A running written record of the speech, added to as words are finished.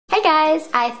guys!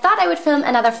 I thought I would film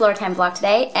another floor time vlog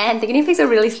today, and the guinea pigs are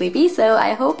really sleepy, so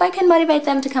I hope I can motivate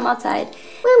them to come outside.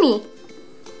 Wilmy,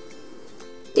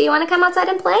 do you want to come outside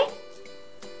and play?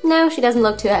 No, she doesn't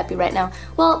look too happy right now.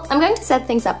 Well, I'm going to set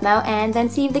things up now and then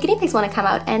see if the guinea pigs want to come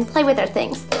out and play with their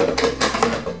things.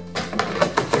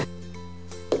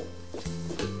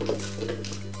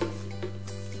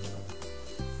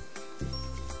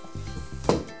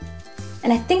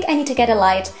 And I think I need to get a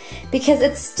light because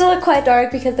it's still quite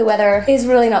dark because the weather is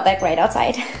really not that great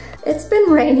outside. It's been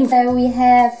raining. So we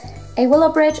have a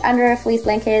willow bridge under a fleece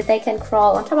blanket. They can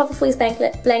crawl on top of the fleece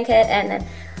blanket and then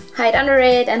hide under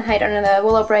it and hide under the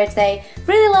willow bridge. They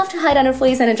really love to hide under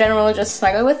fleece and in general just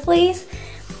snuggle with fleece.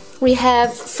 We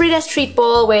have Frida's treat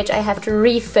bowl, which I have to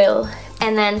refill,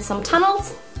 and then some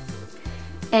tunnels,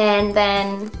 and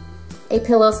then a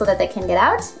pillow so that they can get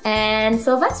out. And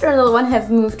Sylvester and the little one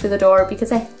have moved to the door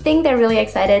because I think they're really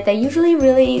excited. They usually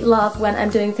really love when I'm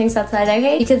doing things outside,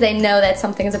 okay? Because they know that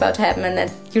something is about to happen and that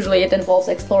usually it involves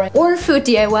exploring or food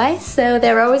DIY, so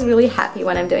they're always really happy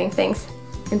when I'm doing things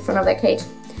in front of their cage.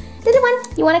 Little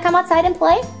one, you want to come outside and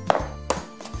play?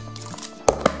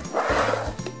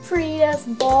 Frida's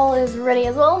ball is ready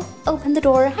as well. Open the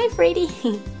door. Hi, Freddy.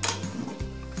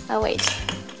 Oh, wait.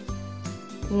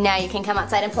 Now you can come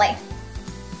outside and play.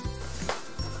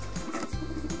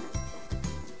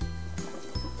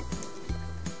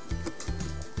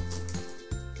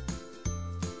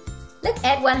 Look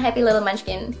at one happy little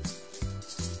munchkin.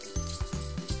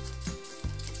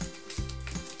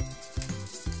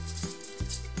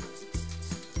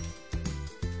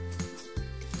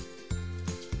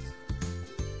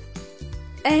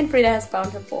 And Frida has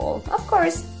found her ball, of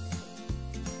course.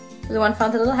 Little one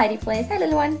found the little hidey place. Hi,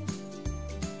 little one.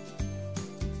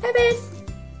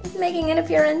 Pibbits is making an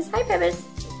appearance. Hi, Pibbits.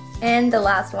 And the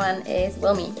last one is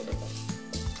Wilmy.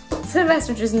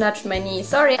 Sylvester just nudged my knee.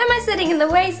 Sorry, am I sitting in the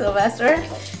way, Sylvester?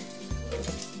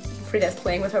 Frida's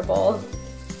playing with her ball.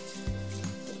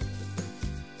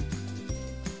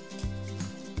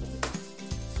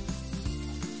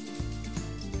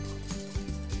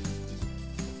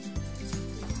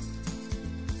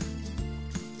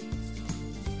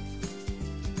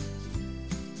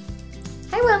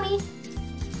 Hi, Wilmy.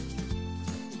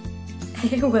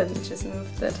 Wilmy just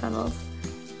moved the tunnels.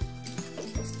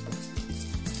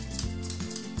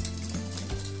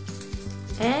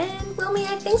 And Wilmy,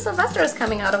 I think Sylvester is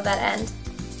coming out of that end.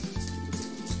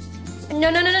 No,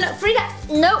 no, no, no, no, Frida!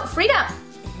 No, Frida!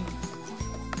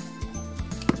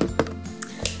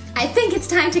 I think it's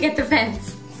time to get the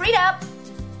fence. Frida!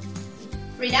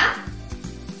 Frida?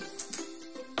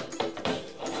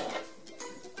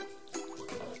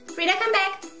 Frida, come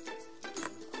back.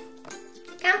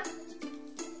 Come.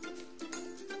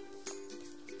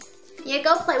 Yeah,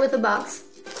 go play with the box.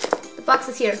 The box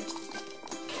is here.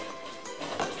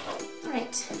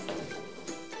 Alright.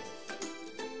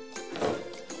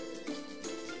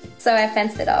 So I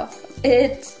fenced it off.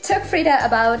 It took Frida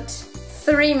about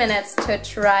 3 minutes to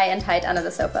try and hide under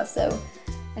the sofa, so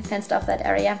I fenced off that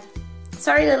area.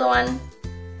 Sorry, little one.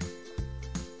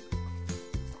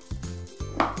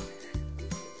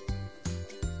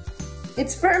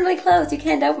 It's firmly closed, you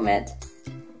can't open it.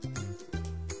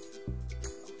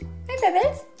 Hi,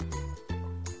 Pibbits.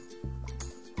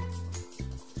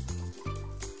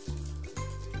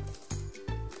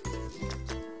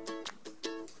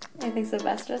 I think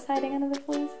Sylvester is hiding under the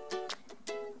fleece.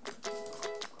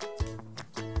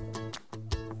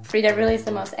 Frida really is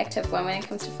the most active one when it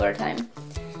comes to floor time.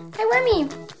 Hi, Wilmy.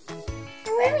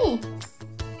 Hi, Wilmy.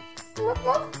 Look,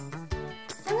 look.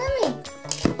 Hi, Wilmy.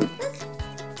 Look.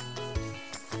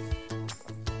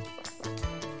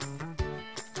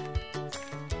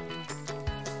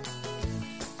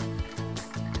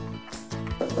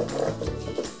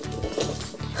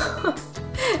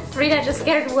 Frida just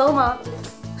scared Wilma.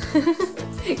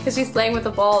 Because she's playing with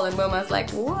the ball and Wilma's like,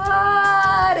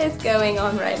 what is going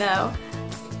on right now?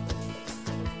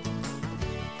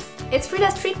 It's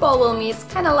Frida's treat ball, Wilmy. It's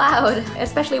kind of loud,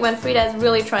 especially when Frida is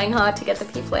really trying hard to get the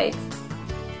pea flakes.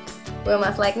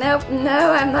 Wilma's like, nope,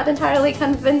 no, I'm not entirely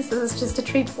convinced this is just a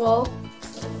treat ball.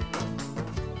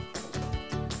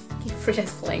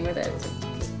 Frida's playing with it.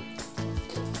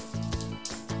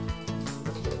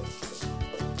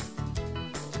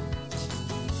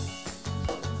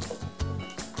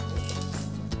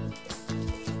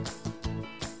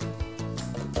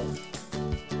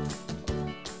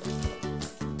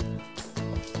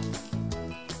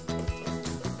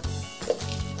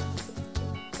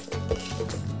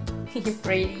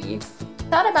 Frida.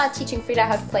 Thought about teaching Frida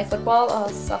how to play football or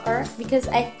soccer because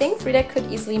I think Frida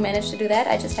could easily manage to do that.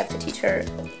 I just have to teach her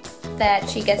that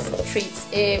she gets treats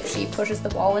if she pushes the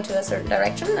ball into a certain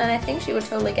direction, and I think she would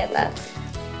totally get that.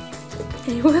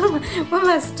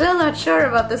 Wilma's still not sure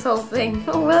about this whole thing.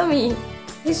 Oh, Wilmy,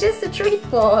 it's just a treat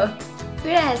ball.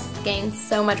 Frida has gained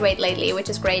so much weight lately, which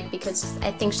is great because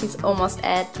I think she's almost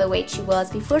at the weight she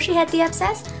was before she had the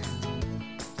abscess.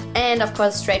 And of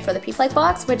course straight for the pea-flake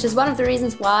box, which is one of the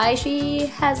reasons why she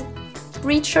has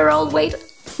reached her old weight.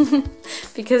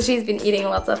 Because she's been eating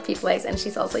lots of pea flakes and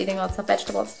she's also eating lots of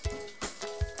vegetables.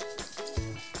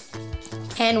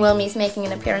 And Wilmy's making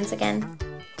an appearance again.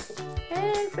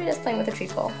 And Frida's playing with a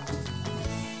treat ball.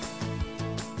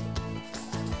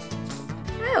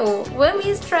 Oh,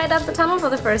 Wilmy's tried out the tunnel for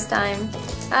the first time.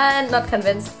 I'm not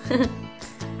convinced. Frida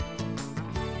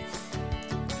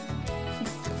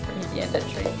and the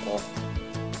treat ball.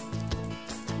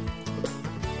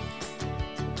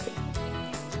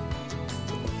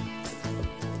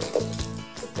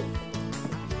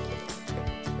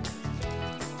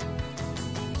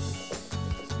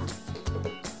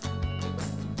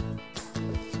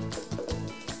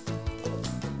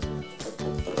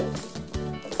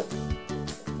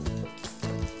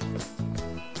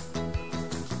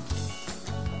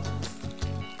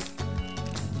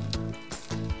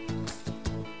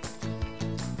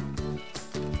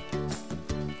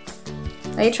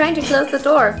 Are you trying to close the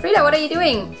door? Frida, what are you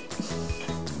doing?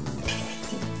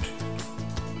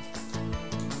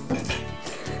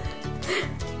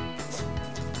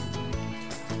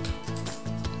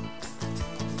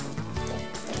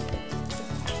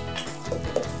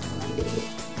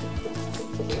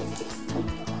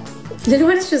 Little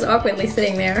one is just awkwardly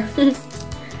sitting there.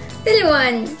 Little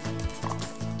one!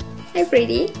 Hi,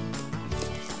 Freddy.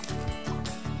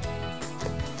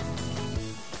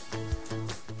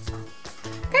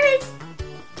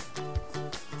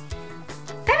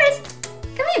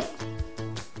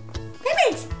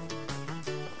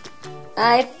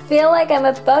 I feel like I'm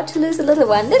about to lose a little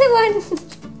one. Little one!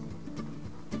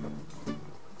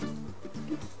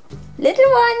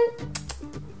 Little one!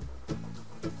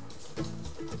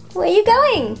 Where are you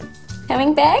going?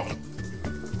 Coming back?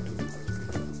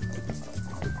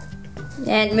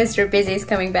 And Mr. Busy is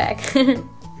coming back.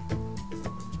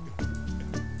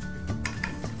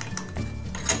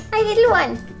 Hi, little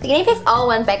one! The guinea pigs all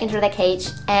went back into the cage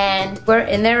and we're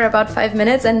in there about 5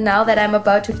 minutes, and now that I'm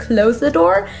about to close the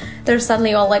door, they're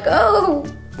suddenly all like, oh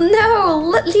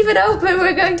no, leave it open,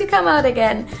 we're going to come out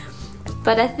again.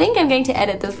 But I think I'm going to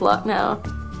edit this vlog now.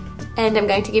 And I'm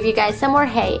going to give you guys some more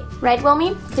hay. Right,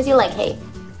 Wilmy? Because you like hay.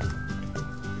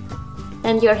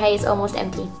 And your hay is almost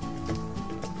empty.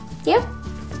 Yep,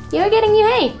 you're getting new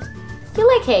hay. You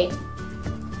like hay.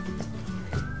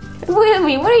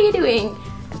 Wilmy, what are you doing?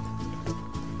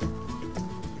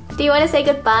 Do you want to say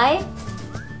goodbye?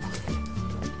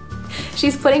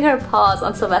 She's putting her paws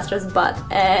on Sylvester's butt,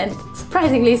 and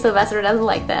surprisingly Sylvester doesn't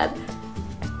like that.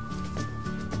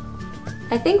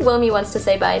 I think Wilmy wants to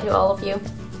say bye to all of you.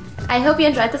 I hope you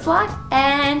enjoyed this vlog,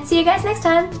 and see you guys next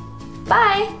time.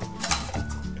 Bye!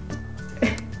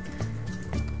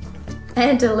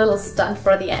 And a little stunt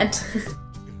for the end.